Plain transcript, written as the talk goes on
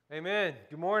Amen.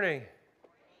 Good morning.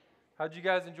 How'd you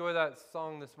guys enjoy that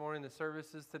song this morning, the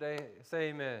services today? Say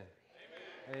amen.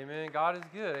 Amen. Amen. God is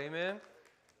good. Amen.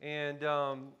 And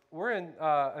we're in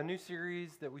a new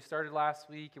series that we started last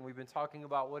week, and we've been talking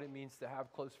about what it means to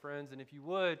have close friends. And if you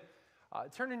would,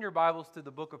 turn in your Bibles to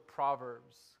the book of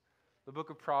Proverbs. The book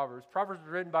of Proverbs. Proverbs was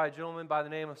written by a gentleman by the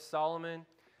name of Solomon,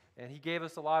 and he gave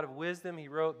us a lot of wisdom. He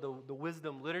wrote the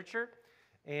wisdom literature.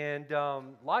 And a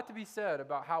lot to be said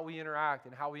about how we interact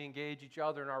and how we engage each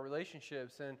other in our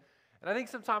relationships. And I think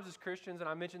sometimes as Christians, and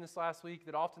I mentioned this last week,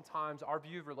 that oftentimes our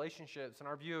view of relationships and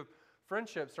our view of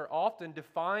friendships are often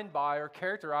defined by or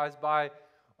characterized by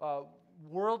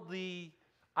worldly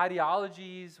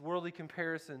ideologies, worldly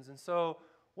comparisons. And so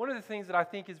one of the things that I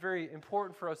think is very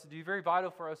important for us to do, very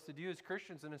vital for us to do as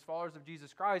Christians and as followers of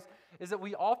Jesus Christ, is that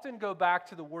we often go back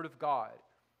to the Word of God.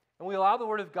 And we allow the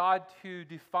Word of God to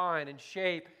define and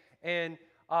shape and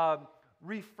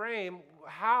reframe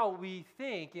how we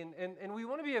think. And we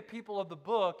want to be a people of the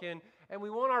book, and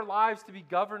we want our lives to be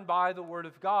governed by the Word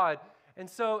of God. And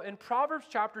so in Proverbs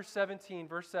chapter 17,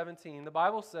 verse 17, the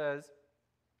Bible says,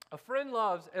 "A friend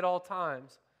loves at all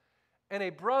times, and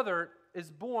a brother is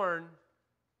born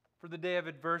for the day of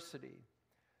adversity."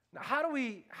 Now, how do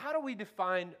we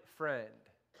define friend?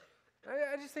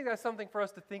 I just think that's something for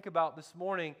us to think about this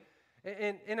morning.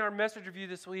 In our message review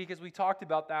this week, as we talked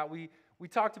about that, we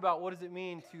talked about what does it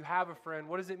mean to have a friend,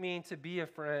 what does it mean to be a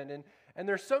friend, and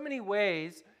there's so many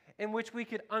ways in which we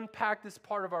could unpack this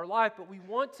part of our life, but we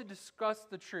want to discuss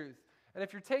the truth. And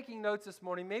if you're taking notes this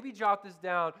morning, maybe jot this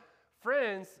down.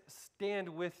 Friends stand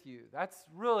with you. That's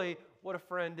really what a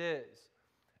friend is.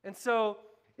 And so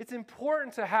it's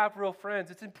important to have real friends.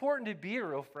 It's important to be a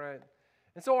real friend.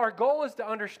 And so our goal is to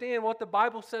understand what the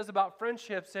Bible says about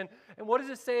friendships and what does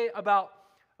it say about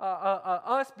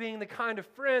us being the kind of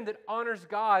friend that honors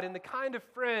God and the kind of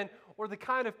friend or the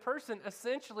kind of person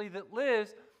essentially that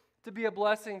lives to be a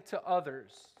blessing to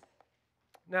others.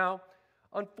 Now,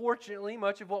 unfortunately,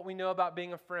 much of what we know about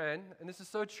being a friend, and this is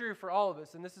so true for all of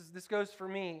us, and this goes for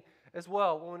me as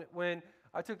well. When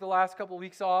I took the last couple of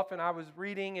weeks off and I was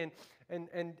reading and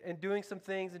doing some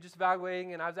things and just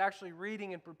evaluating, and I was actually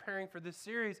reading and preparing for this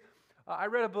series, I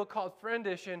read a book called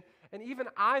Friendish, and even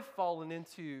I've fallen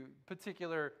into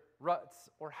particular ruts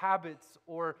or habits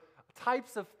or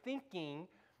types of thinking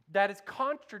that is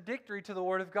contradictory to the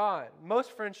Word of God.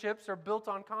 Most friendships are built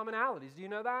on commonalities. Do you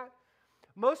know that?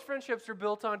 Most friendships are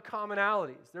built on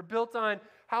commonalities. They're built on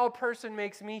how a person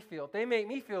makes me feel. If they make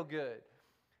me feel good,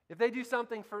 if they do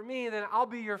something for me, then I'll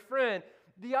be your friend.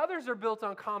 The others are built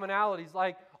on commonalities.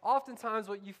 Like oftentimes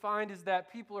what you find is that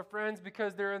people are friends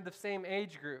because they're in the same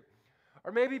age group.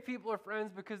 Or maybe people are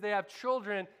friends because they have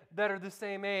children that are the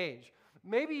same age.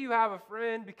 Maybe you have a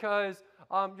friend because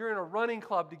you're in a running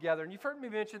club together. And you've heard me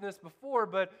mention this before,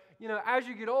 but as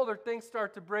you get older, things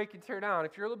start to break and tear down.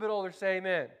 If you're a little bit older, say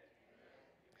amen.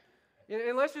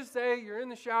 And let's just say you're in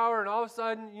the shower and all of a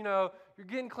sudden, you're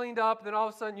getting cleaned up, and then all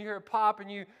of a sudden you hear a pop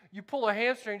and you pull a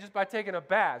hamstring just by taking a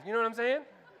bath. You know what I'm saying?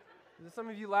 Some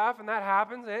of you laugh and that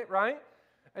happens, right?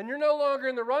 And you're no longer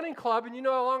in the running club and you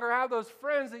no longer have those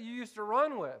friends that you used to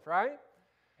run with, right?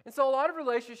 And so a lot of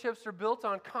relationships are built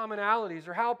on commonalities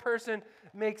or how a person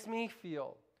makes me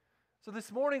feel. So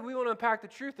this morning we want to unpack the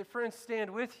truth that friends stand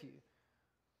with you.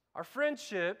 Our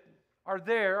friendships,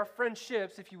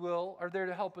 if you will, are there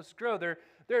to help us grow. They're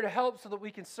there to help so that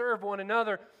we can serve one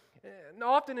another. And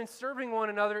often in serving one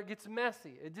another, it gets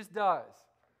messy. It just does.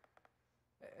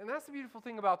 And that's the beautiful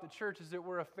thing about the church is that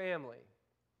we're a family.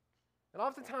 And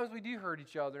oftentimes we do hurt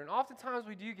each other. And oftentimes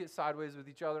we do get sideways with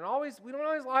each other. And we don't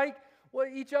always like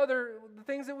the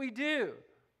things that we do.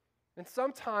 And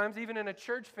sometimes, even in a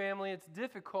church family, it's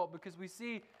difficult because we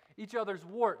see each other's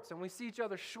warts and we see each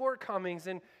other's shortcomings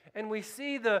and we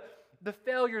see the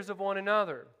failures of one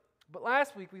another. But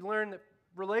last week we learned that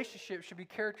relationships should be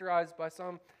characterized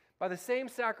by the same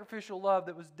sacrificial love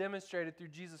that was demonstrated through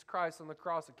Jesus Christ on the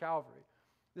cross of Calvary.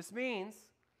 This means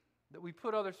that we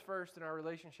put others first in our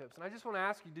relationships. And I just want to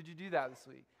ask you, did you do that this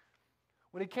week?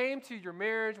 When it came to your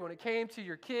marriage, when it came to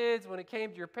your kids, when it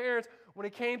came to your parents, when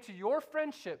it came to your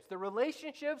friendships, the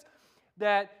relationships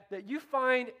that you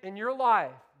find in your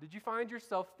life, did you find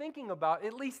yourself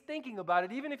at least thinking about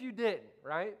it, even if you didn't,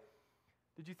 right?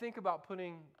 Did you think about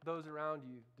putting those around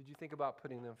you? Did you think about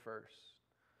putting them first?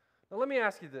 Now let me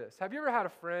ask you this. Have you ever had a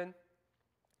friend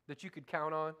that you could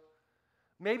count on?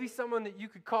 Maybe someone that you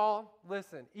could call.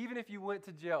 Listen, even if you went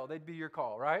to jail, they'd be your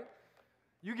call, right?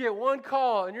 You get one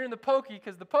call and you're in the pokey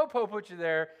because the popo put you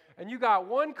there, and you got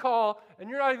one call and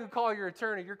you're not even calling your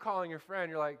attorney, you're calling your friend.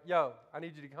 You're like, yo, I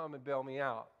need you to come and bail me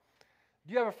out.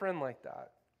 Do you have a friend like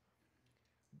that?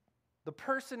 The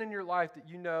person in your life that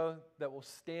you know that will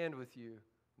stand with you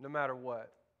no matter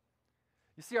what.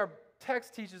 You see, our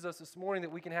text teaches us this morning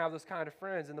that we can have those kind of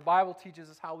friends, and the Bible teaches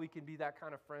us how we can be that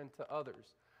kind of friend to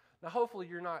others. Now, hopefully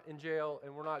you're not in jail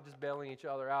and we're not just bailing each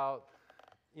other out,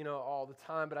 all the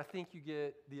time, but I think you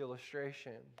get the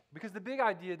illustration. Because the big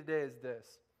idea today is this.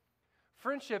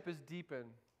 Friendship is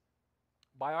deepened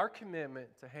by our commitment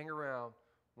to hang around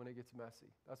when it gets messy.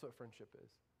 That's what friendship is.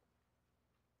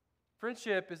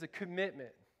 Friendship is a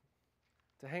commitment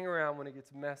to hang around when it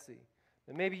gets messy.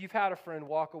 And maybe you've had a friend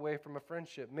walk away from a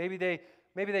friendship. Maybe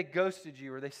they ghosted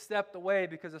you or they stepped away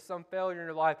because of some failure in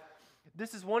your life.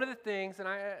 This is one of the things, and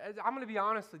I'm going to be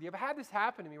honest with you. I've had this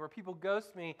happen to me where people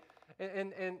ghost me,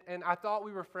 and I thought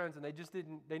we were friends, and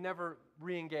they never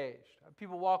re-engaged.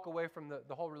 People walk away from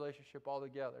the whole relationship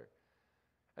altogether.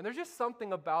 And there's just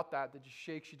something about that just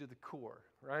shakes you to the core,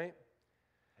 right?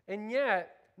 And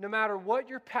yet, no matter what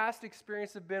your past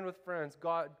experience have been with friends,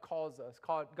 God calls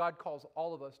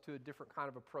all of us to a different kind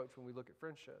of approach when we look at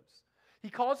friendships. He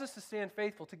calls us to stand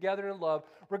faithful together in love,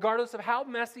 regardless of how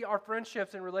messy our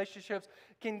friendships and relationships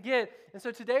can get. And so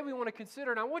today we want to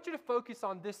consider, and I want you to focus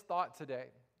on this thought today.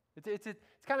 It's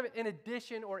kind of an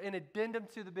addition or an addendum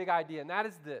to the big idea, and that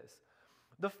is this.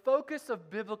 The focus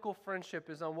of biblical friendship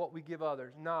is on what we give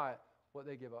others, not what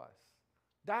they give us.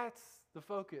 That's the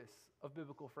focus of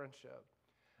biblical friendship.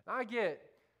 Now, I get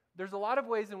there's a lot of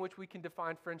ways in which we can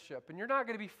define friendship, and you're not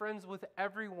going to be friends with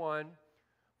everyone,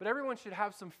 but everyone should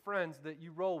have some friends that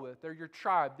you roll with. They're your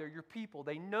tribe. They're your people.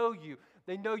 They know you.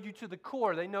 They know you to the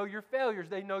core. They know your failures.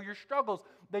 They know your struggles.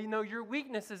 They know your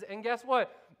weaknesses. And guess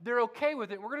what? They're okay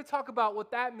with it. We're going to talk about what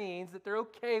that means, that they're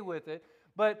okay with it.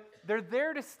 But they're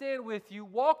there to stand with you,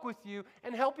 walk with you,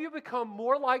 and help you become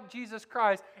more like Jesus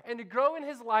Christ and to grow in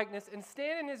His likeness and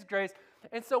stand in His grace.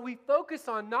 And so we focus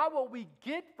on not what we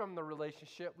get from the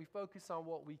relationship. We focus on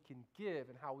what we can give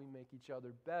and how we make each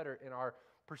other better in our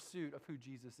pursuit of who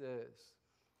Jesus is.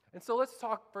 And so let's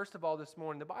talk first of all this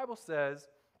morning. The Bible says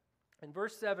in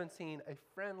verse 17, a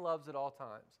friend loves at all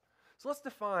times. So let's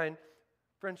define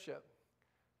friendship.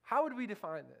 How would we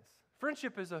define this?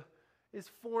 Friendship is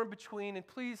formed between, and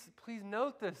please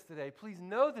note this today. Please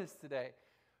know this today.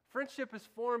 Friendship is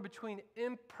formed between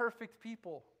imperfect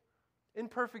people.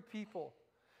 Imperfect people.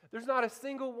 There's not a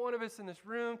single one of us in this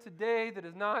room today that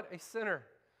is not a sinner.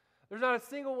 There's not a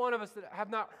single one of us that have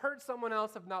not hurt someone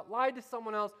else, have not lied to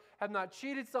someone else, have not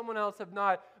cheated someone else, have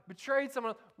not betrayed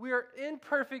someone else. We are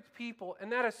imperfect people,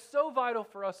 and that is so vital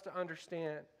for us to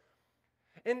understand.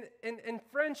 And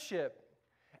friendship,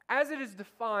 as it is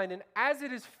defined and as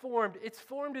it is formed, it's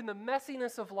formed in the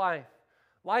messiness of life.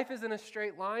 Life isn't a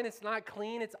straight line. It's not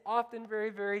clean. It's often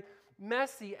very, very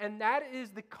messy. And that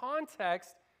is the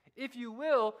context, if you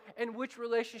will, in which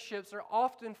relationships are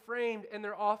often framed and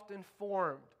they're often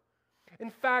formed. In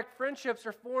fact, friendships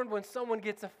are formed when someone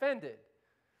gets offended.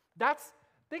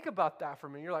 Think about that for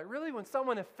me. You're like, really? When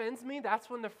someone offends me, that's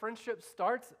when the friendship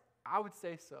starts? I would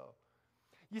say so.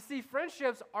 You see,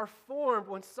 friendships are formed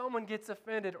when someone gets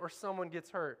offended or someone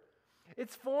gets hurt.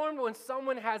 It's formed when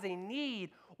someone has a need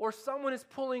or someone is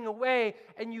pulling away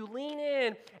and you lean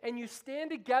in and you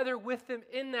stand together with them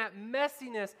in that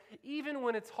messiness, even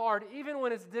when it's hard, even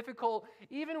when it's difficult,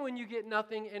 even when you get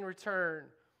nothing in return.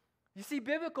 You see,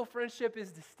 biblical friendship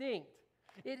is distinct.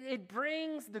 It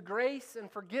brings the grace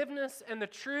and forgiveness and the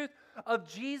truth of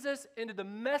Jesus into the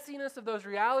messiness of those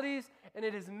realities, and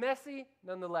it is messy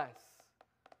nonetheless.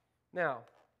 Now,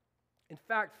 in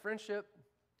fact, friendship,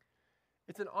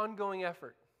 it's an ongoing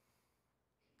effort.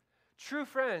 True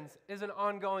friends is an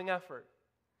ongoing effort.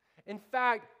 In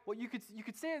fact, what you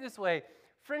could say it this way,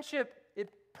 friendship, it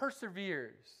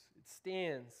perseveres. It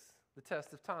stands the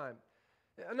test of time.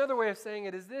 Another way of saying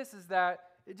it is that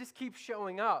it just keeps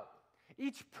showing up.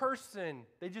 Each person,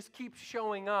 they just keep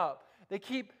showing up. They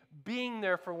keep being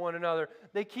there for one another.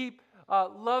 They keep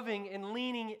loving and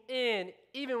leaning in,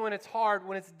 even when it's hard,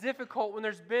 when it's difficult, when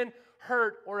there's been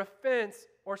hurt or offense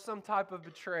or some type of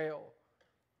betrayal.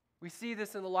 We see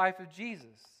this in the life of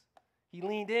Jesus. He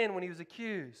leaned in when he was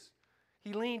accused.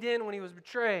 He leaned in when he was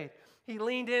betrayed. He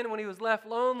leaned in when he was left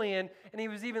lonely, and he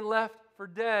was even left for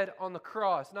dead on the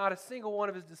cross. Not a single one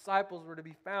of his disciples were to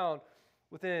be found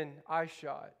within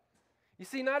eyeshot. You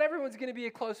see, not everyone's going to be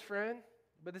a close friend,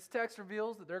 but this text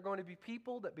reveals that there are going to be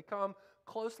people that become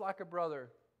close like a brother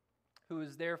who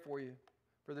is there for you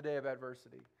for the day of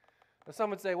adversity. Now, some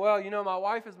would say, well, my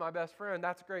wife is my best friend.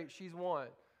 That's great. She's one.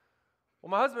 Well,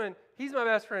 my husband, he's my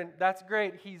best friend. That's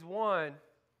great. He's one.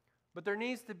 But there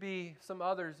needs to be some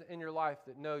others in your life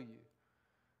that know you.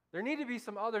 There need to be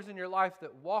some others in your life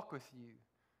that walk with you,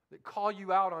 that call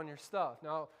you out on your stuff.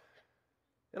 Now,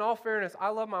 In all fairness, I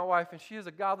love my wife, and she is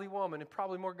a godly woman, and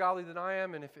probably more godly than I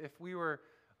am. And if we were,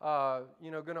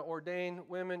 going to ordain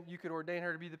women, you could ordain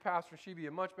her to be the pastor. She'd be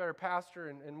a much better pastor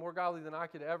and more godly than I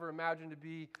could ever imagine to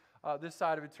be this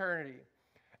side of eternity.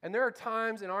 And there are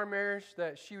times in our marriage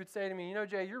that she would say to me,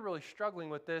 Jay, you're really struggling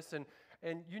with this, and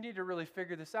you need to really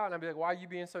figure this out. And I'd be like, why are you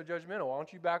being so judgmental? Why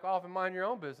don't you back off and mind your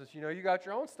own business? You got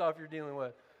your own stuff you're dealing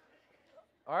with.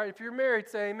 All right, if you're married,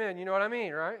 say amen. You know what I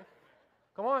mean, right?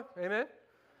 Come on, amen.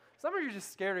 Some of you are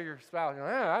just scared of your spouse.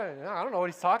 I don't know what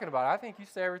he's talking about. I think you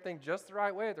say everything just the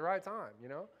right way at the right time,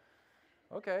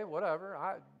 Okay, whatever.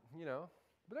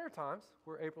 But there are times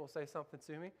where April will say something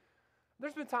to me.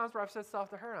 There's been times where I've said stuff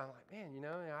to her, and I'm like,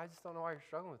 man, I just don't know why you're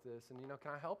struggling with this, and,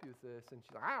 can I help you with this? And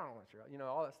she's like, I don't know what you're,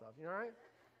 all that stuff, right?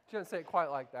 She doesn't say it quite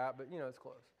like that, but, it's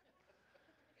close.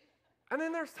 And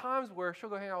then there's times where she'll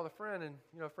go hang out with a friend, and,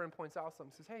 a friend points out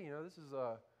something, says, hey, this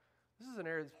is an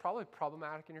area that's probably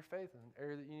problematic in your faith, and an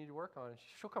area that you need to work on. And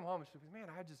she'll come home and she'll be, man,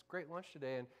 I had just great lunch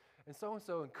today, and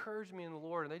so-and-so encouraged me in the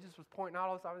Lord, and they just was pointing out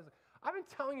all this stuff. I've been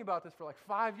telling you about this for like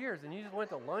 5 years, and you just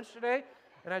went to lunch today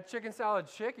and had chicken salad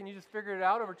chick, and you just figured it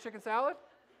out over chicken salad?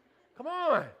 Come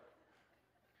on.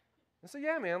 And so,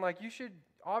 yeah, man, you should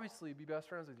obviously be best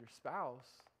friends with your spouse,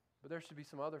 but there should be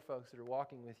some other folks that are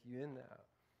walking with you in that.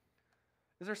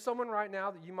 Is there someone right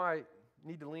now that you might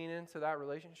need to lean into that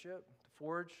relationship to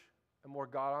forge a more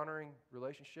God-honoring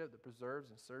relationship that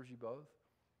preserves and serves you both?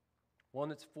 One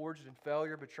that's forged in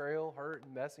failure, betrayal, hurt,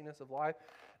 and messiness of life.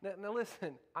 Now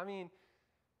listen,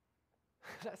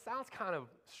 that sounds kind of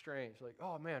strange. Like,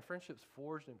 oh man, friendship's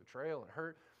forged in betrayal and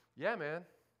hurt. Yeah, man.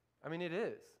 It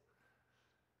is.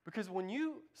 Because when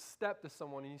you step to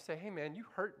someone and you say, hey man, you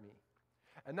hurt me,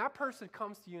 and that person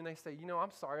comes to you and they say,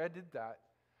 I'm sorry I did that,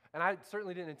 and I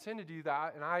certainly didn't intend to do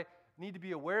that, and I need to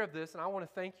be aware of this, and I want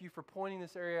to thank you for pointing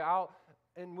this area out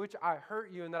in which I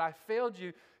hurt you and that I failed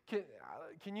you.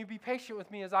 Can you be patient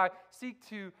with me as I seek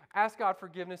to ask God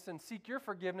forgiveness and seek your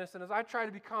forgiveness, and as I try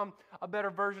to become a better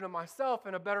version of myself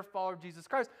and a better follower of Jesus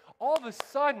Christ? All of a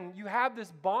sudden, you have this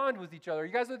bond with each other. Are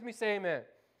you guys with me? Say amen.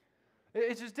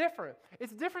 It's just different.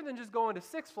 It's different than just going to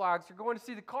Six Flags or going to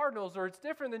see the Cardinals, or it's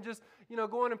different than just,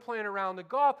 going and playing around the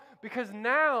golf, because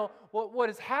now what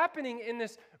is happening in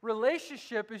this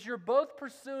relationship is you're both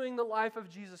pursuing the life of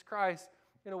Jesus Christ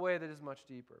in a way that is much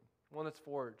deeper, one that's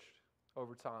forged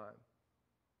over time.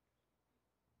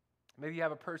 Maybe you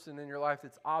have a person in your life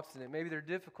that's obstinate. Maybe they're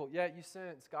difficult, yet you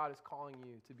sense God is calling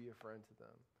you to be a friend to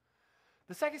them.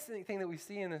 The second thing that we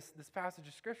see in this passage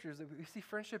of Scripture is that we see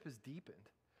friendship is deepened.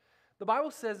 The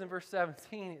Bible says in verse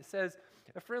 17, it says,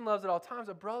 a friend loves at all times,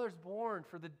 a brother's born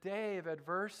for the day of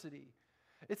adversity.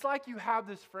 It's like you have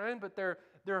this friend, but they're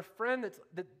a friend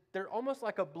they're almost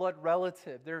like a blood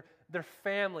relative. They're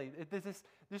family.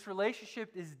 This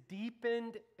relationship is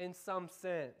deepened in some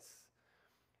sense.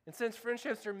 And since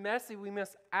friendships are messy, we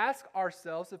must ask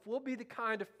ourselves if we'll be the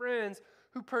kind of friends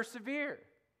who persevere.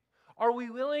 Are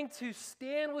we willing to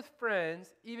stand with friends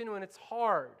even when it's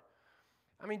hard?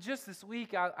 Just this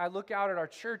week, I look out at our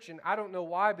church, and I don't know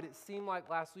why, but it seemed like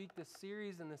last week this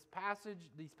series and these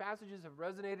passages have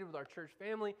resonated with our church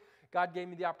family. God gave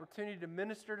me the opportunity to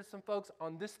minister to some folks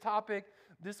on this topic.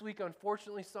 This week,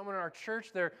 unfortunately, someone in our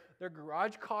church, their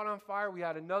garage caught on fire. We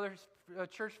had another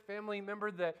church family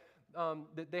member that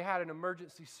they had an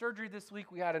emergency surgery this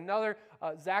week. We had another,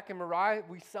 Zach and Mariah.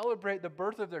 We celebrate the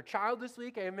birth of their child this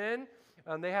week, amen.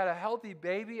 They had a healthy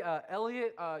baby,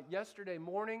 Elliot, yesterday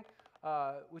morning.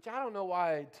 Which I don't know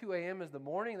why 2 a.m. is the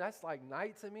morning. That's like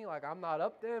night to me. Like I'm not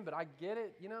up then, but I get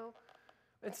it,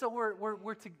 And so are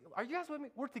you guys with me?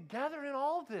 We're together in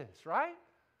all of this, right?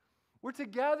 We're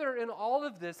together in all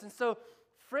of this. And so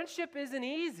friendship isn't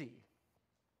easy.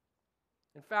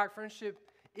 In fact, friendship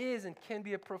is and can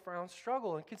be a profound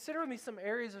struggle. And consider with me some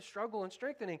areas of struggle and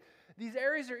strengthening. These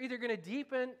areas are either going to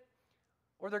deepen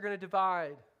or they're going to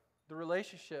divide the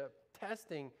relationship,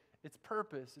 testing its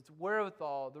purpose, its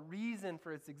wherewithal, the reason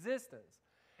for its existence.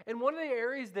 And one of the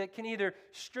areas that can either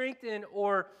strengthen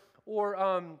or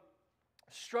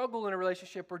struggle in a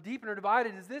relationship or deepen or divide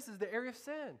it is the area of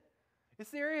sin. It's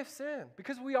the area of sin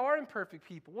because we are imperfect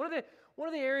people. One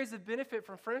of the areas of benefit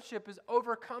from friendship is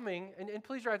overcoming, and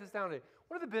please write this down today.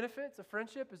 One of the benefits of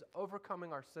friendship is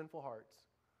overcoming our sinful hearts.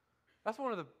 That's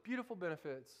one of the beautiful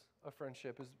benefits of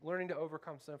friendship is learning to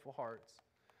overcome sinful hearts.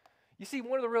 You see,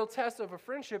 one of the real tests of a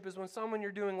friendship is when someone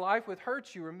you're doing life with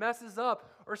hurts you or messes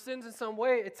up or sins in some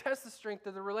way. It tests the strength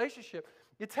of the relationship.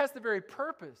 It tests the very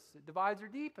purpose. It divides or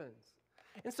deepens.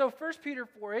 And so 1 Peter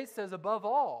 4:8 says, above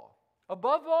all,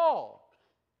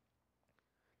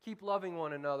 keep loving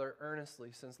one another earnestly,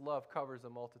 since love covers a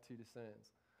multitude of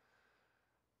sins.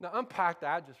 Now unpack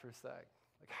that just for a sec.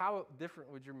 Like, how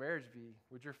different would your marriage be?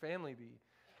 Would your family be?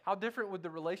 How different would the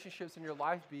relationships in your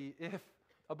life be if,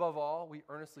 above all, we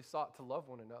earnestly sought to love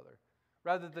one another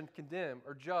rather than condemn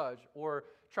or judge or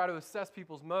try to assess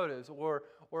people's motives or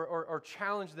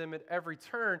challenge them at every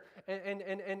turn?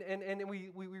 And we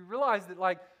realize that,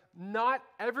 like, not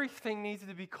everything needs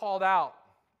to be called out.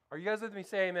 Are you guys with me?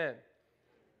 Say amen.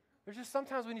 There's just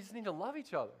sometimes we just need to love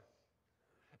each other.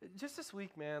 Just this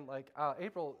week, man, like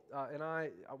April and I,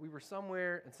 we were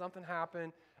somewhere and something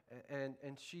happened, and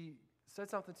she said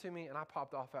something to me, and I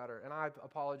popped off at her, and I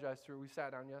apologized to her. We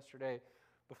sat down yesterday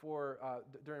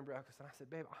during breakfast, and I said,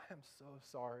 babe, I am so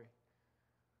sorry.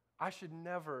 I should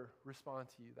never respond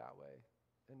to you that way.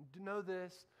 And to know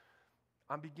this,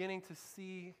 I'm beginning to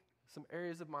see some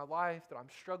areas of my life that I'm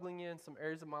struggling in, some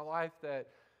areas of my life that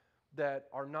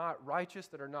are not righteous,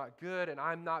 that are not good, and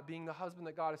I'm not being the husband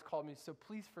that God has called me, so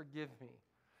please forgive me.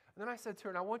 And then I said to her,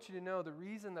 and I want you to know the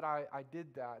reason that I did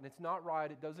that, and it's not right,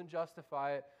 it doesn't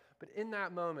justify it, but in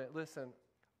that moment, listen,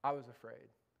 I was afraid.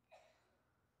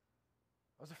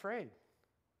 I was afraid.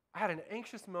 I had an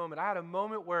anxious moment. I had a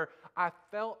moment where I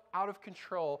felt out of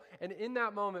control, and in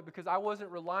that moment, because I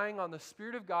wasn't relying on the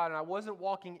Spirit of God and I wasn't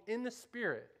walking in the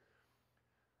Spirit,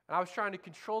 and I was trying to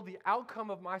control the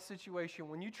outcome of my situation,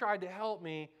 when you tried to help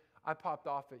me, I popped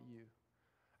off at you.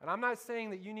 And I'm not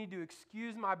saying that you need to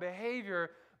excuse my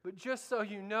behavior, but just so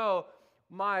you know,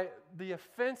 the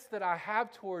offense that I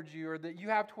have towards you or that you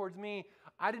have towards me,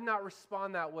 I did not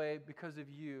respond that way because of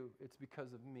you. It's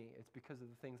because of me. It's because of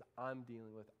the things I'm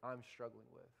dealing with, I'm struggling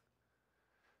with.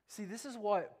 See, this is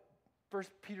what 1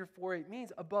 Peter 4:8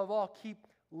 means. Above all, keep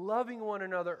loving one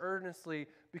another earnestly,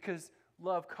 because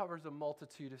love covers a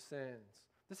multitude of sins.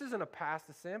 This isn't a pass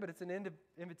to sin, but it's an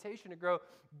invitation to grow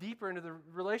deeper into the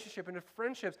relationship, into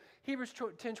friendships. Hebrews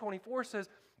 10:24 says,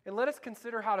 and let us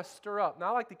consider how to stir up. Now,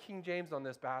 I like the King James on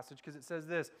this passage because it says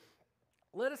this,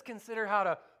 let us consider how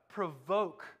to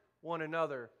provoke one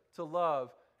another to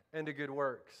love and to good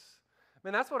works.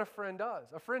 Man, that's what a friend does.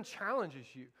 A friend challenges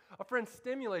you. A friend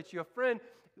stimulates you. A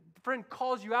friend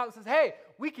calls you out and says, hey,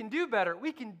 we can do better.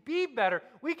 We can be better.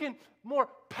 We can more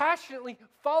passionately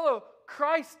follow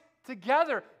Christ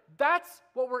together. That's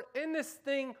what we're in this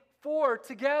thing for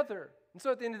together. And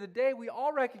so at the end of the day, we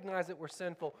all recognize that we're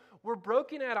sinful. We're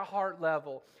broken at a heart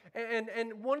level. And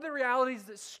one of the realities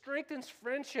that strengthens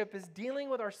friendship is dealing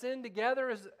with our sin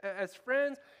together as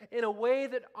friends in a way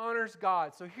that honors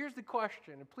God. So here's the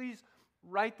question, and please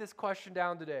write this question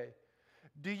down today.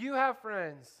 Do you have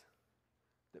friends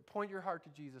that point your heart to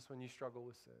Jesus when you struggle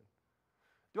with sin?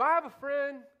 Do I have a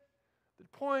friend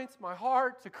that points my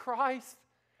heart to Christ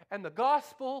and the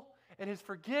gospel and His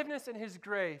forgiveness and His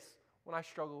grace when I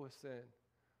struggle with sin?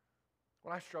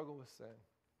 When I struggle with sin.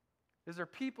 Is there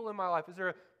people in my life? Is there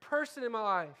a person in my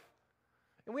life?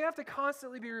 And we have to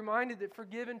constantly be reminded that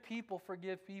forgiven people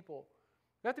forgive people.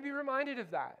 We have to be reminded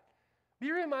of that.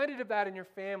 Be reminded of that in your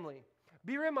family.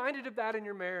 Be reminded of that in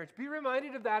your marriage. Be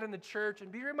reminded of that in the church.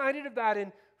 And be reminded of that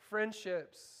in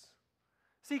friendships.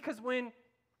 See, because when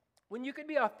you can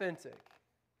be authentic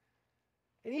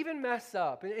and even mess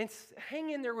up, and hang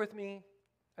in there with me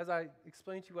as I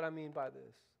explain to you what I mean by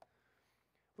this.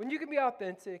 When you can be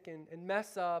authentic and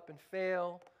mess up and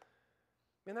fail,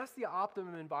 man, that's the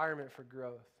optimum environment for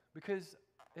growth. Because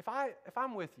if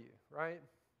I'm with you, right,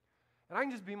 and I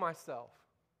can just be myself,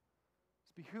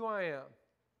 just be who I am,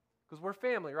 because we're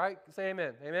family, right? Say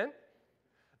amen. Amen?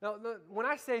 Now, when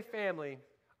I say family,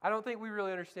 I don't think we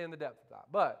really understand the depth of that.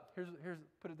 But here's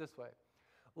put it this way.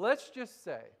 Let's just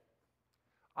say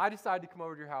I decide to come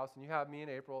over to your house and you have me and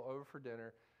April over for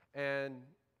dinner, and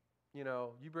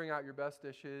you bring out your best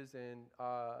dishes and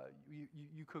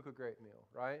you cook a great meal,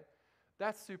 right?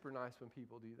 That's super nice when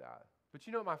people do that. But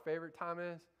you know what my favorite time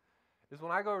is? Is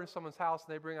when I go over to someone's house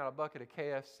and they bring out a bucket of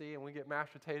KFC and we get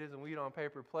mashed potatoes and we eat on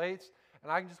paper plates,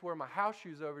 and I can just wear my house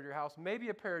shoes over to your house, maybe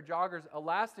a pair of joggers,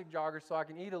 elastic joggers, so I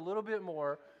can eat a little bit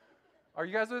more. Are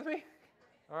you guys with me?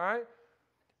 All right?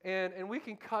 And we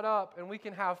can cut up and we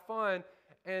can have fun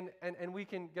and we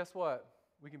can, guess what?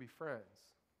 We can be friends.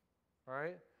 All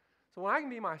right? So when I can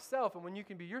be myself and when you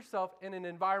can be yourself in an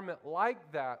environment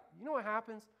like that, you know what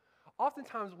happens?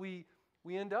 Oftentimes we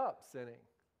end up sinning.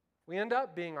 We end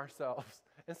up being ourselves.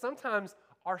 And sometimes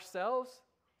ourselves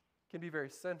can be very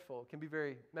sinful, it can be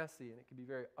very messy, and it can be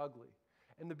very ugly.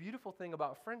 And the beautiful thing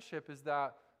about friendship is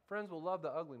that friends will love the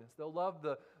ugliness. They'll love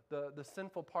the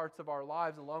sinful parts of our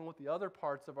lives along with the other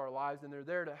parts of our lives, and they're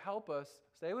there to help us,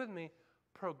 stay with me,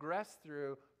 progress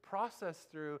through, process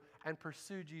through, and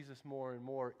pursue Jesus more and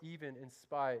more, even in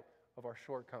spite of our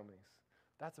shortcomings.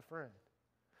 That's a friend.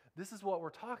 This is what we're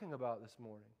talking about this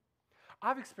morning.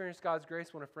 I've experienced God's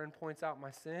grace when a friend points out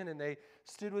my sin and they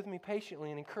stood with me patiently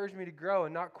and encouraged me to grow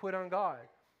and not quit on God.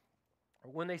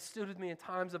 Or when they stood with me in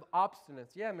times of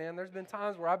obstinance. Yeah, man, there's been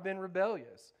times where I've been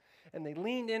rebellious. And they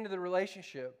leaned into the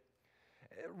relationship.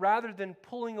 Rather than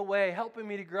pulling away, helping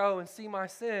me to grow and see my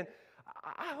sin,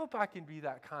 I hope I can be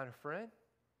that kind of friend.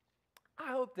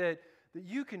 I hope that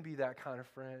you can be that kind of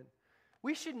friend.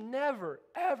 We should never,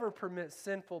 ever permit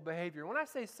sinful behavior. When I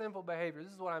say sinful behavior,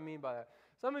 this is what I mean by that.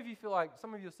 Some of you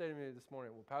say to me this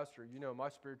morning, well, Pastor, my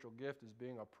spiritual gift is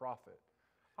being a prophet.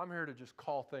 I'm here to just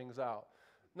call things out.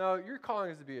 No, your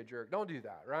calling is to be a jerk. Don't do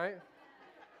that, right?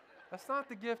 That's not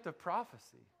the gift of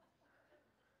prophecy.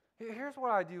 Here's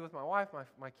what I do with my wife,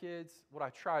 my kids, what I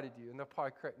try to do. And they'll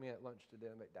probably correct me at lunch today.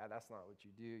 I'm like, Dad, that's not what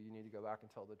you do. You need to go back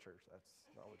and tell the church that's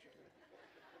not what you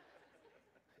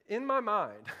do. In my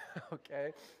mind,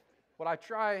 okay, what I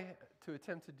try to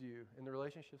attempt to do in the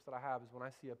relationships that I have is when I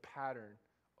see a pattern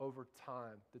over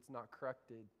time that's not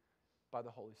corrected by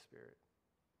the Holy Spirit.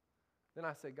 Then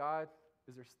I say, God,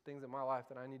 is there things in my life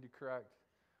that I need to correct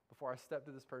before I step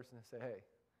to this person and say, hey,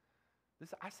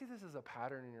 I see this as a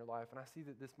pattern in your life, and I see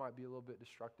that this might be a little bit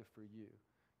destructive for you.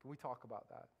 Can we talk about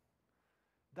that?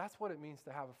 That's what it means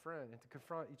to have a friend and to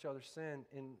confront each other's sin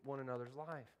in one another's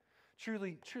life.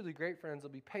 Truly, truly great friends will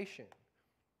be patient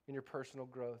in your personal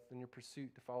growth and your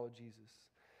pursuit to follow Jesus.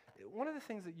 One of the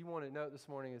things that you want to note this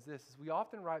morning is this, is we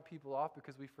often write people off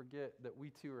because we forget that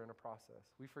we too are in a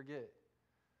process. We forget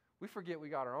we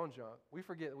got our own junk. We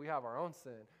forget that we have our own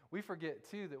sin. We forget,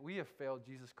 too, that we have failed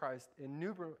Jesus Christ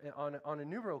on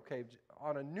innumerable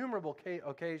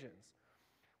occasions.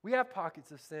 We have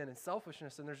pockets of sin and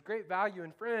selfishness, and there's great value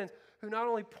in friends who not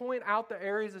only point out the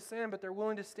areas of sin, but they're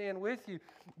willing to stand with you.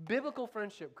 Biblical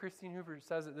friendship, Christine Hoover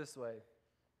says it this way,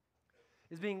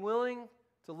 is being willing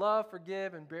to love,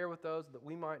 forgive, and bear with those that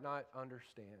we might not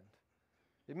understand.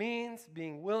 It means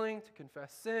being willing to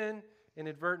confess sin,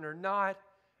 inadvertent or not,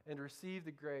 and receive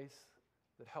the grace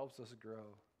that helps us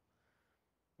grow.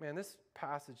 Man, this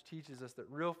passage teaches us that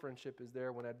real friendship is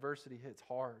there when adversity hits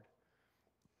hard.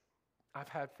 I've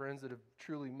had friends that have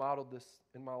truly modeled this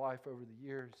in my life over the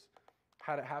years.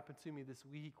 Had it happen to me this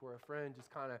week where a friend just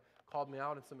kind of called me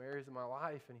out in some areas of my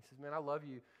life, and he says, man, I love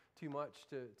you too much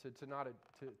to not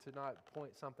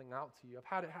point something out to you. I've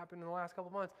had it happen in the last couple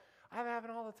months. I have it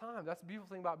happen all the time. That's the beautiful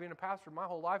thing about being a pastor. My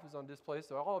whole life is on display,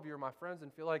 so all of you are my friends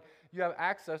and feel like you have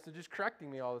access to just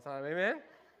correcting me all the time. Amen?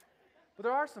 But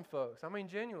there are some folks,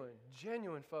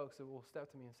 genuine folks that will step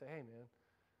to me and say, hey, man,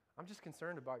 I'm just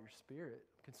concerned about your spirit.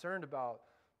 I'm concerned about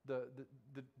the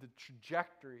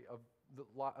trajectory of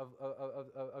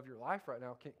your life right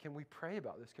now. Can we pray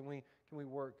about this? Can we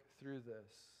work through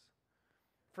this?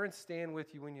 Friends stand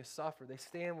with you when you suffer. They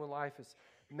stand when life is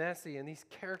messy, and these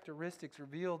characteristics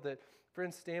reveal that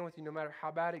friends stand with you no matter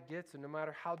how bad it gets and no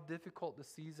matter how difficult the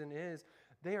season is.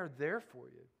 They are there for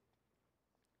you.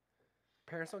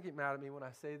 Parents, don't get mad at me when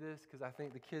I say this because I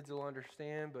think the kids will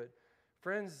understand, but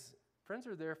friends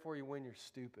are there for you when you're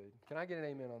stupid. Can I get an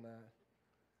amen on that?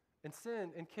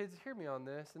 And kids, hear me on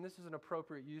this, and this is an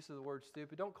appropriate use of the word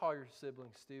stupid. Don't call your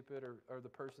sibling stupid or the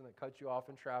person that cuts you off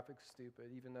in traffic stupid,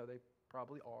 even though they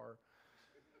probably are.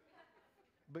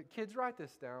 But kids, write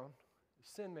this down.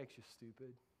 Sin makes you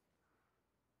stupid.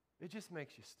 It just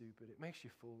makes you stupid. It makes you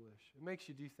foolish. It makes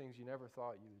you do things you never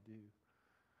thought you would do.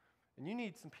 And you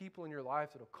need some people in your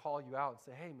life that will call you out and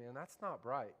say, hey, man, that's not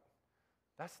right.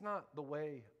 That's not the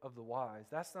way of the wise.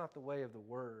 That's not the way of the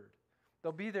word.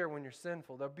 They'll be there when you're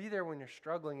sinful. They'll be there when you're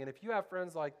struggling. And if you have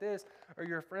friends like this or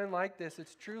you're a friend like this,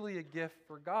 it's truly a gift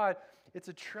for God. It's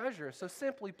a treasure. So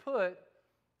simply put,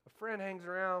 a friend hangs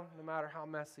around no matter how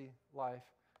messy life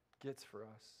gets for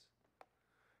us.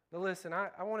 Now listen,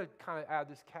 I want to kind of add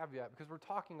this caveat because we're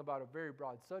talking about a very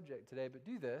broad subject today, but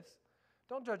do this.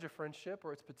 Don't judge a friendship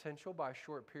or its potential by a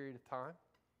short period of time.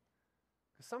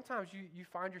 Because sometimes you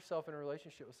find yourself in a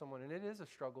relationship with someone and it is a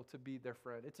struggle to be their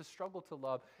friend. It's a struggle to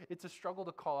love. It's a struggle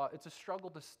to call out. It's a struggle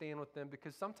to stand with them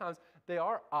because sometimes they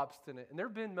are obstinate. And there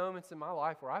have been moments in my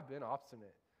life where I've been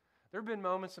obstinate. There have been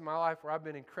moments in my life where I've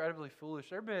been incredibly foolish.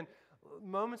 There have been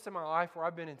moments in my life where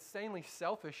I've been insanely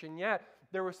selfish, and yet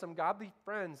there were some godly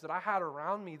friends that I had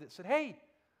around me that said, hey,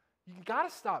 you've got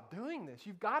to stop doing this.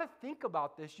 You've got to think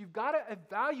about this. You've got to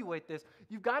evaluate this.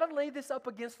 You've got to lay this up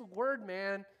against the Word,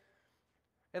 man.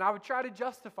 And I would try to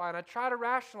justify, and I'd try to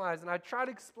rationalize, and I'd try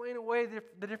to explain away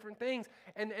the different things,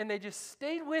 and they just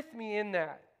stayed with me in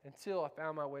that until I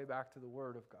found my way back to the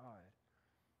Word of God.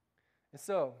 And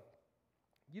so,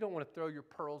 you don't want to throw your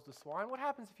pearls to swine. What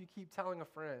happens if you keep telling a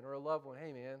friend or a loved one,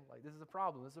 hey man, like this is a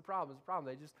problem, this is a problem, this is a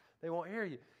problem. They won't hear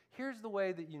you. Here's the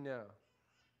way that you know.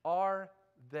 Are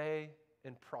they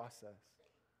in process?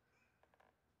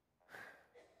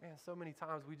 Man, so many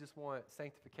times we just want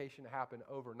sanctification to happen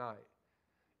overnight,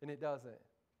 and it doesn't.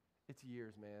 It's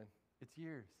years, man. It's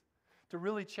years. To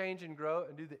really change and grow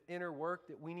and do the inner work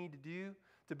that we need to do,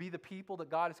 to be the people that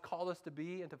God has called us to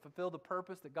be and to fulfill the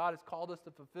purpose that God has called us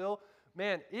to fulfill,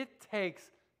 man, it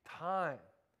takes time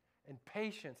and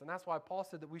patience. And that's why Paul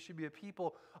said that we should be a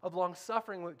people of long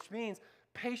suffering, which means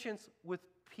patience with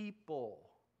people.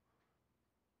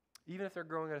 Even if they're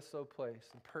growing at a slow place,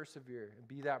 and persevere and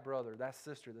be that brother, that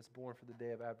sister that's born for the day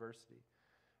of adversity.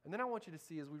 And then I want you to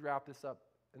see as we wrap this up,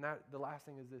 and that the last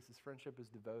thing is this, is friendship is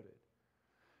devoted.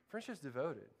 Friendship is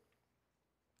devoted.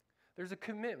 There's a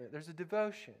commitment, there's a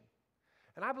devotion.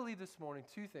 And I believe this morning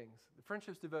two things. The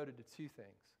friendship's devoted to two things.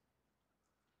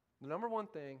 The number one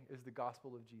thing is the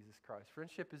gospel of Jesus Christ.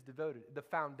 Friendship is devoted. The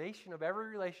foundation of every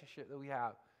relationship that we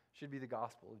have should be the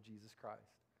gospel of Jesus Christ.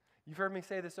 You've heard me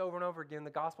say this over and over again.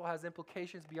 The gospel has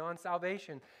implications beyond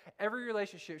salvation. Every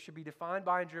relationship should be defined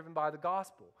by and driven by the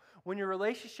gospel. When your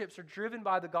relationships are driven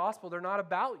by the gospel, they're not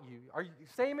about you.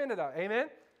 Say amen to that? Amen?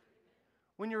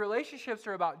 When your relationships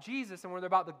are about Jesus and when they're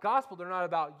about the gospel, they're not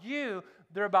about you.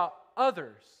 They're about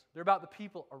others. They're about the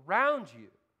people around you.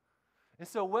 And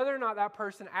so whether or not that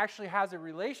person actually has a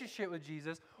relationship with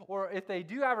Jesus, or if they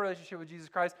do have a relationship with Jesus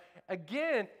Christ,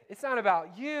 again, it's not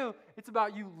about you. It's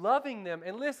about you loving them.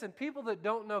 And listen, people that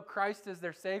don't know Christ as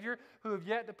their Savior, who have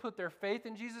yet to put their faith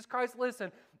in Jesus Christ,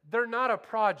 listen, they're not a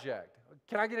project.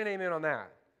 Can I get an amen on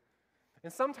that?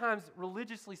 And sometimes,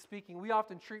 religiously speaking, we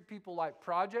often treat people like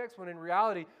projects, when in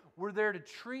reality, we're there to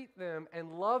treat them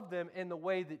and love them in the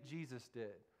way that Jesus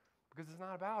did. Because it's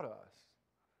not about us.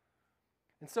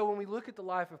 And so when we look at the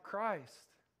life of Christ,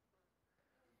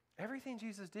 everything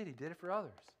Jesus did, he did it for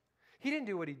others. He didn't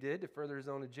do what he did to further his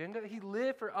own agenda. He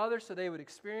lived for others so they would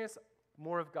experience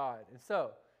more of God. And so,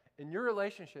 in your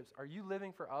relationships, are you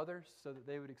living for others so that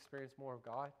they would experience more of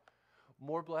God?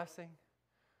 More blessing?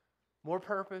 More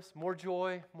purpose? More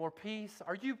joy? More peace?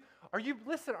 Are you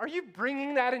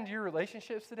bringing that into your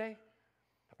relationships today?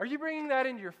 Are you bringing that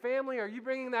into your family? Are you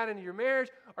bringing that into your marriage?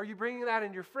 Are you bringing that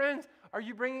into your friends? Are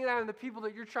you bringing that into the people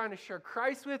that you're trying to share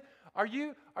Christ with? Are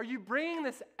you bringing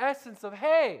this essence of,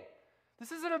 hey,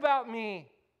 this isn't about me,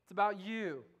 it's about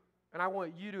you, and I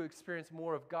want you to experience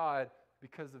more of God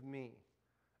because of me.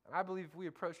 And I believe if we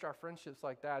approached our friendships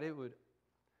like that, it would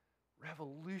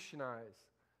revolutionize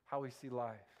how we see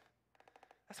life.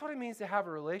 That's what it means to have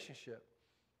a relationship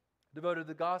devoted to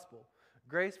the gospel.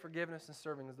 Grace, forgiveness, and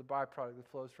serving is the byproduct that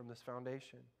flows from this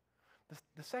foundation.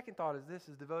 The second thought is this,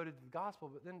 is devoted to the gospel,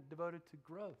 but then devoted to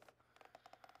growth.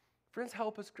 Friends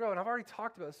help us grow, and I've already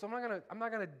talked about this, so I'm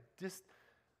not gonna just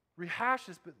rehash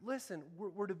this, but listen,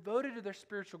 we're devoted to their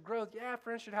spiritual growth. Yeah,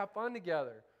 friends should have fun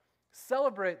together.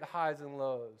 Celebrate the highs and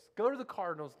lows. Go to the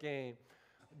Cardinals game.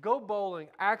 Go bowling,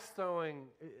 axe throwing.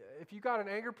 If you got an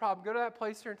anger problem, go to that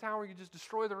place here in town where you just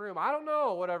destroy the room. I don't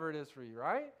know, whatever it is for you,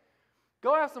 right?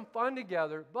 Go have some fun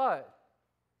together, but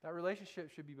that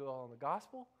relationship should be built on the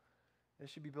gospel, and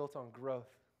it should be built on growth.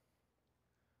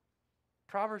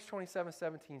 Proverbs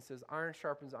 27:17 says, iron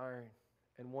sharpens iron,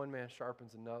 and one man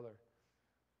sharpens another.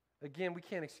 Again, we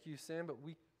can't excuse sin, but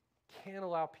we can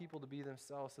allow people to be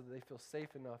themselves so that they feel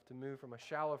safe enough to move from a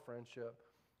shallow friendship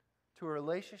to a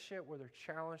relationship where they're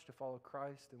challenged to follow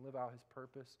Christ and live out his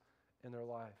purpose in their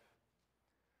life.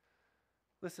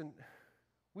 Listen,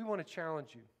 we want to challenge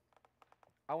you.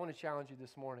 I want to challenge you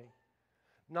this morning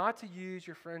not to use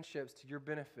your friendships to your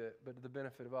benefit, but to the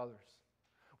benefit of others.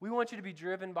 We want you to be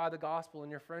driven by the gospel in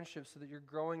your friendships so that you're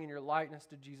growing in your likeness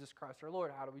to Jesus Christ our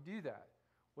Lord. How do we do that?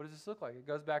 What does this look like? It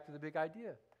goes back to the big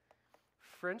idea.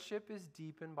 Friendship is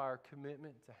deepened by our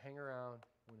commitment to hang around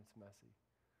when it's messy,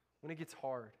 when it gets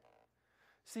hard.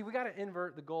 See, we got to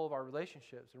invert the goal of our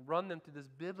relationships and run them through this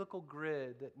biblical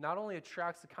grid that not only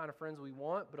attracts the kind of friends we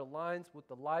want, but aligns with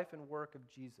the life and work of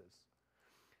Jesus.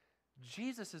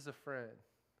 Jesus is a friend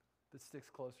that sticks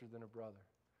closer than a brother.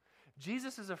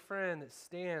 Jesus is a friend that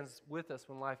stands with us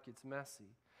when life gets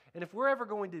messy. And if we're ever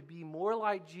going to be more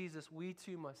like Jesus, we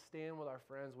too must stand with our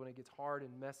friends when it gets hard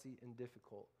and messy and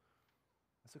difficult.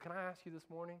 So can I ask you this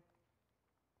morning,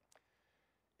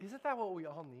 isn't that what we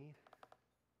all need?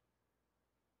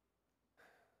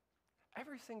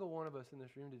 Every single one of us in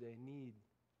this room today need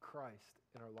Christ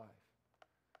in our life.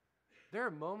 There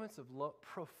are moments of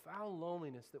profound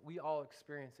loneliness that we all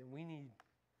experience, and we need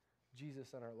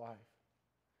Jesus in our life.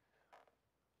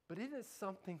 But isn't it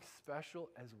something special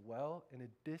as well, in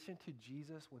addition to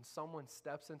Jesus, when someone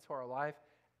steps into our life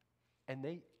and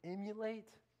they emulate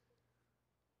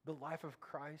the life of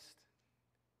Christ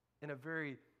in a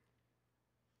very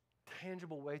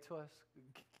tangible way to us?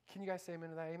 Can you guys say amen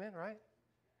to that? Amen, right?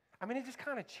 I mean, it just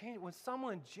kind of changed. When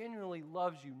someone genuinely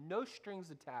loves you, no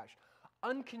strings attached,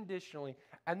 unconditionally,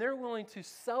 and they're willing to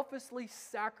selflessly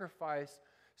sacrifice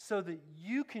so that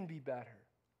you can be better.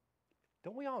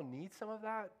 Don't we all need some of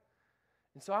that?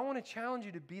 And so I want to challenge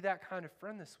you to be that kind of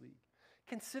friend this week.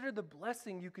 Consider the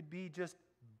blessing you could be just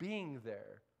being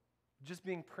there, just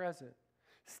being present.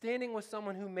 Standing with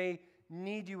someone who may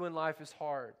need you when life is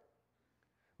hard.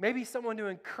 Maybe someone to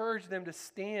encourage them to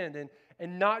stand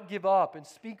and not give up and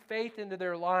speak faith into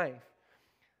their life.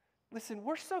 Listen,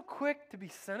 we're so quick to be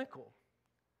cynical.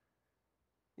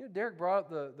 You know, Derek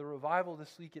brought up the revival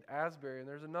this week at Asbury, and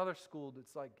there's another school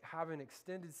that's like having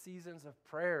extended seasons of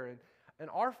prayer. And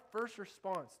our first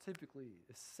response typically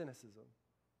is cynicism.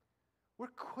 We're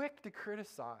quick to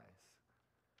criticize.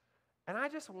 And I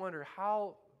just wonder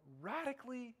how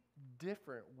radically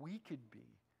different we could be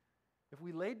if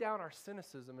we laid down our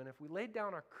cynicism and if we laid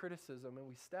down our criticism and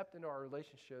we stepped into our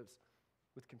relationships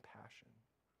with compassion.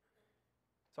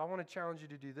 So I want to challenge you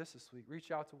to do this week.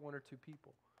 Reach out to one or two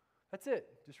people. That's it.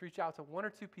 Just reach out to one or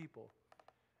two people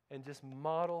and just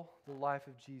model the life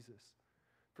of Jesus.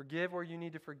 Forgive where you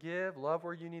need to forgive, love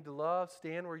where you need to love,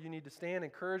 stand where you need to stand,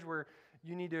 encourage where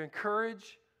you need to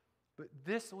encourage. But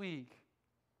this week,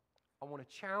 I want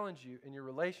to challenge you in your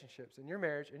relationships, in your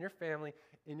marriage, in your family,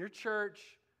 in your church,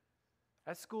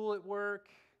 at school, at work.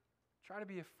 Try to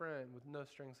be a friend with no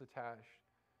strings attached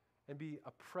and be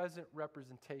a present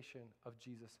representation of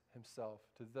Jesus himself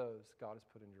to those God has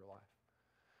put into your life.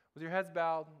 With your heads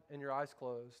bowed and your eyes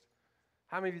closed,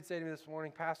 how many of you would say to me this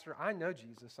morning, Pastor, I know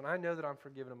Jesus, and I know that I'm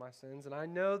forgiven of my sins, and I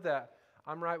know that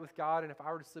I'm right with God, and if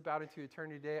I were to slip out into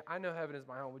eternity today, I know heaven is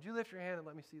my home. Would you lift your hand and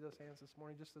let me see those hands this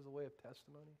morning just as a way of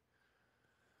testimony?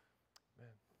 Man.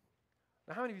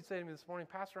 Now, how many of you would say to me this morning,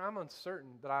 Pastor, I'm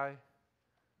uncertain that I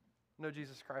know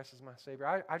Jesus Christ as my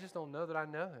Savior. I just don't know that I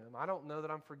know him. I don't know that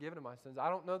I'm forgiven of my sins. I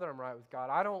don't know that I'm right with God.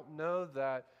 I don't know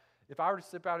that if I were to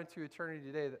slip out into eternity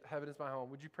today, that heaven is my home.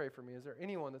 Would you pray for me? Is there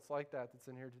anyone that's like that that's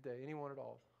in here today? Anyone at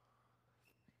all?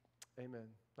 Amen.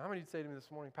 How many of you say to me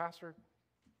this morning, Pastor,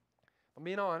 I'm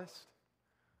being honest.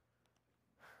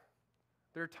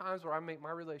 There are times where I make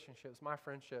my relationships, my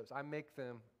friendships, I make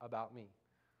them about me.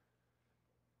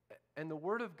 And the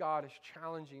Word of God is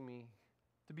challenging me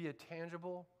to be a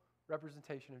tangible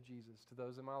representation of Jesus to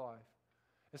those in my life.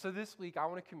 And so this week, I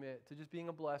want to commit to just being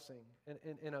a blessing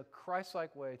in a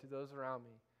Christ-like way to those around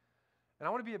me. And I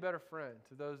want to be a better friend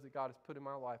to those that God has put in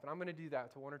my life. And I'm going to do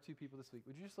that to one or two people this week.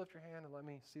 Would you just lift your hand and let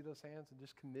me see those hands and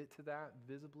just commit to that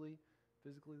physically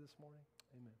this morning?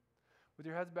 Amen. With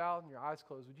your heads bowed and your eyes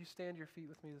closed, would you stand to your feet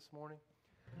with me this morning?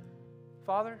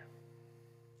 Father,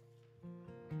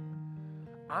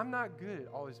 I'm not good at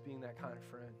always being that kind of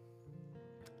friend.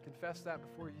 Confess that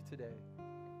before you today.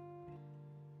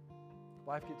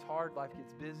 Life gets hard, life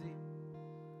gets busy,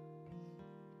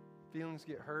 feelings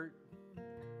get hurt,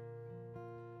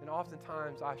 and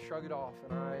oftentimes I shrug it off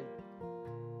and I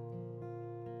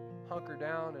hunker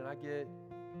down and I get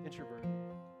introverted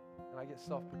and I get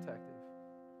self-protective.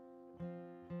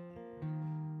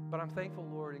 But I'm thankful,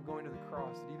 Lord, in going to the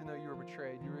cross, that even though you were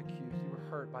betrayed, you were accused, you were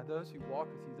hurt by those who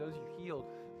walked with you, those you healed,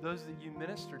 those that you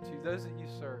ministered to, those that you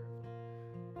served.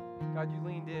 God, you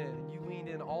leaned in, and you leaned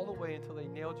in all the way until they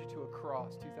nailed you to a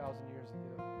cross 2,000 years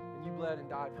ago. And you bled and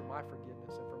died for my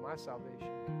forgiveness and for my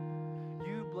salvation.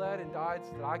 You bled and died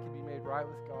so that I could be made right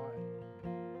with God.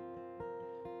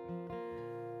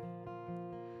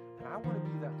 And I want to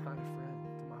be that kind of friend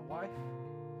to my wife,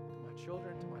 to my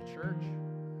children, to my church.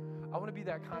 I want to be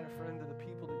that kind of friend to the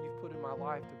people that you've put in my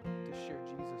life to share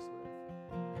Jesus with.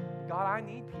 God, I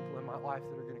need people in my life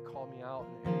that are going to call me out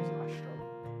in the areas that I struggle.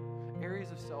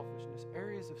 Areas of selfishness,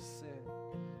 areas of sin.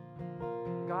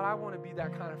 God, I want to be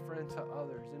that kind of friend to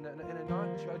others in a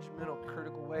non-judgmental,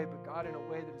 critical way, but God, in a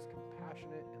way that is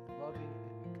compassionate and loving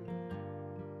and good.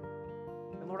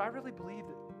 And Lord, I really believe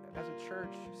that as a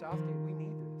church, Southgate, we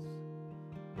need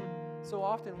this. So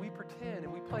often we pretend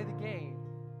and we play the game.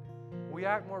 We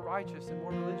act more righteous and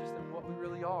more religious than what we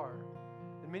really are.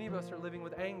 Many of us are living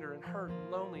with anger and hurt and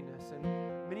loneliness, and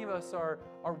many of us are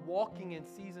walking in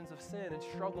seasons of sin and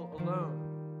struggle alone.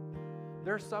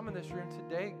 There are some in this room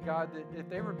today, God, that if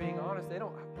they were being honest, they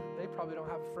probably don't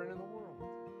have a friend in the world.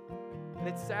 And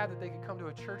it's sad that they could come to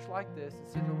a church like this and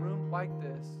sit in a room like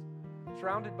this,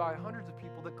 surrounded by hundreds of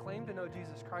people that claim to know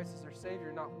Jesus Christ as their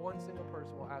Savior. Not one single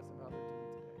person will ask them how they're doing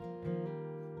today.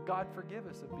 God, forgive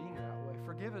us of being that way.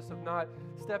 Forgive us of not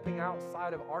stepping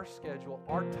outside of our schedule,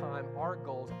 our time, our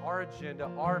goals, our agenda,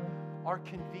 our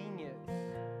convenience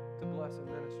to bless and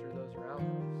minister to those around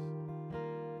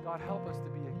us. God, help us to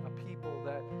be a people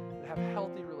that have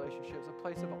healthy relationships, a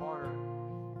place of honor.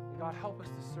 And God, help us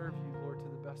to serve you, Lord, to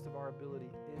the best of our ability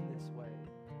in this way.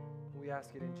 We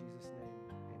ask it in Jesus' name.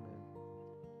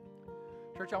 Amen.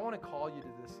 Church, I want to call you to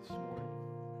this morning.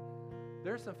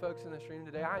 There's some folks in this room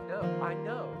today, I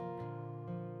know,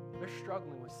 they're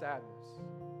struggling with sadness.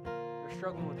 They're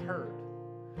struggling with hurt.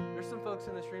 There's some folks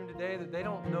in this room today that they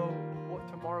don't know what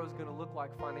tomorrow is going to look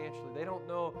like financially. They don't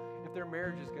know if their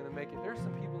marriage is going to make it. There's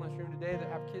some people in this room today that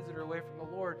have kids that are away from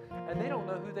the Lord, and they don't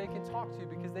know who they can talk to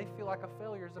because they feel like a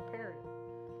failure as a parent,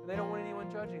 and they don't want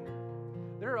anyone judging them.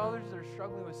 There are others that are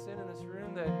struggling with sin in this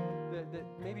room that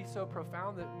may be so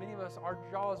profound that many of us, our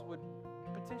jaws would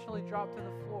potentially drop to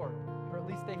the floor, or at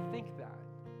least they think that.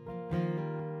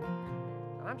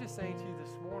 And I'm just saying to you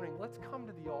this morning, let's come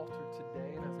to the altar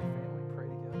today and as a family pray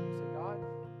together and say, God,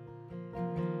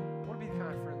 I want to be the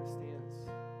kind of friend that stands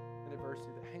in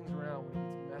adversity, that hangs around when it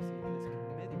gets messy, and is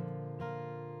committed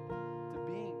to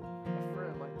being a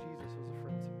friend like Jesus was a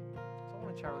friend to me. So I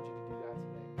want to challenge you to do that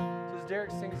today. So as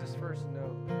Derek sings this first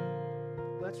note,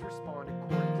 let's respond